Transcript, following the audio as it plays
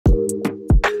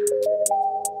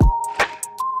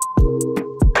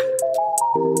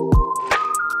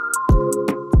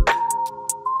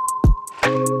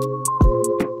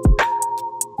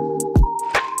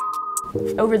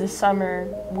over the summer,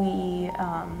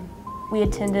 we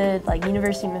attended like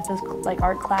University of Memphis like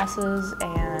art classes,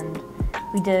 and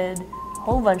we did a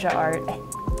whole bunch of art.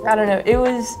 I don't know, it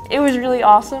was really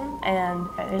awesome, and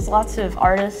there's lots of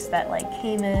artists that like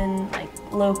came in, like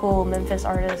local Memphis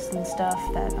artists and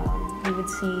stuff that we would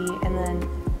see, and then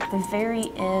the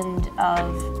very end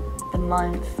of the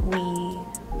month we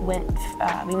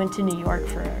went to New York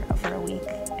for a week,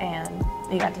 and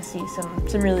we got to see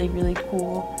some really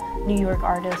cool New York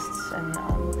artists, and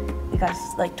we got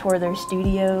to like tour their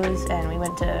studios, and we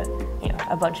went to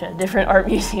a bunch of different art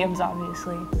museums,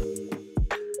 obviously.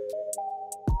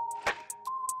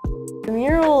 The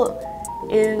mural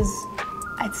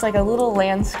it's like a little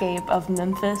landscape of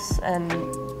Memphis, and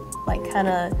like kind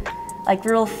of like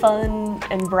real fun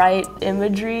and bright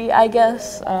imagery, I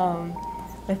guess,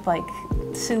 with like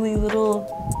silly little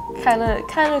kind of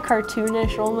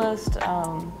cartoonish almost.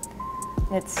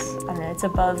 It's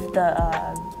above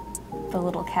the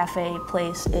little cafe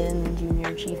place in Junior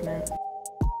Achievement.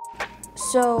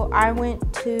 So I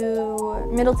went to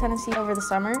Middle Tennessee over the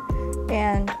summer,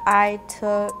 and I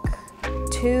took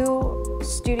 2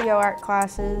 studio art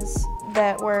classes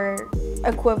that were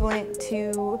equivalent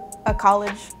to a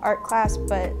college art class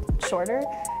but shorter,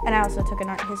 and I also took an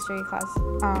art history class.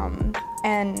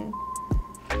 And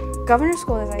Governor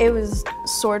School it was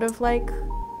sort of like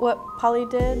what Poly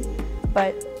did,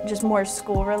 but just more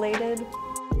school related.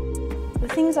 The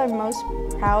things I'm most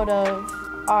proud of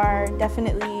are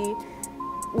definitely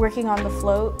working on the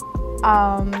float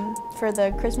for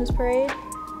the Christmas parade,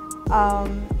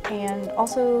 and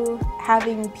also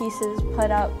having pieces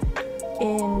put up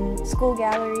in school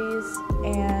galleries,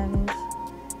 and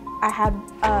I had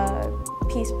a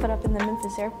piece put up in the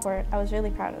Memphis airport. I was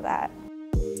really proud of that.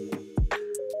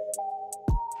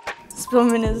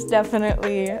 Spillman is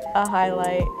definitely a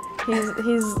highlight.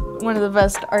 He's one of the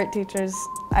best art teachers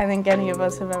I think any of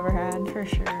us have ever had. For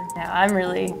sure. Yeah, I'm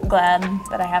really glad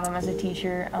that I have him as a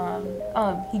teacher.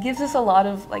 He gives us a lot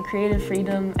of like creative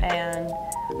freedom and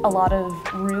a lot of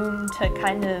room to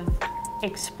kind of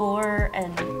explore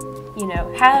and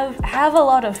have a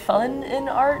lot of fun in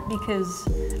art, because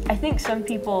I think some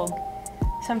people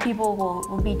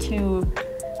will be too,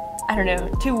 I don't know,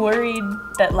 too worried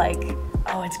that like,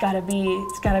 oh, it's gotta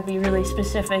be really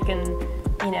specific, and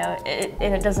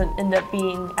it doesn't end up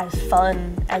being as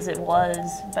fun as it was.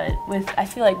 But I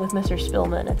feel like with Mr.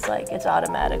 Spillman, it's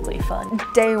automatically fun.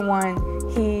 Day one,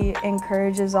 he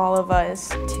encourages all of us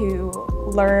to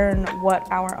learn what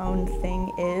our own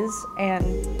thing is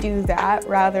and do that,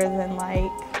 rather than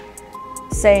like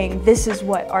saying this is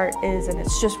what art is and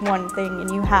it's just one thing and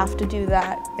you have to do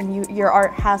that and your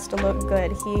art has to look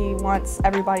good. He wants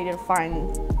everybody to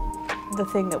find the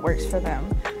thing that works for them,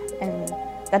 and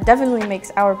that definitely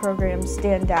makes our program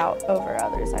stand out over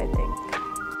others, I think.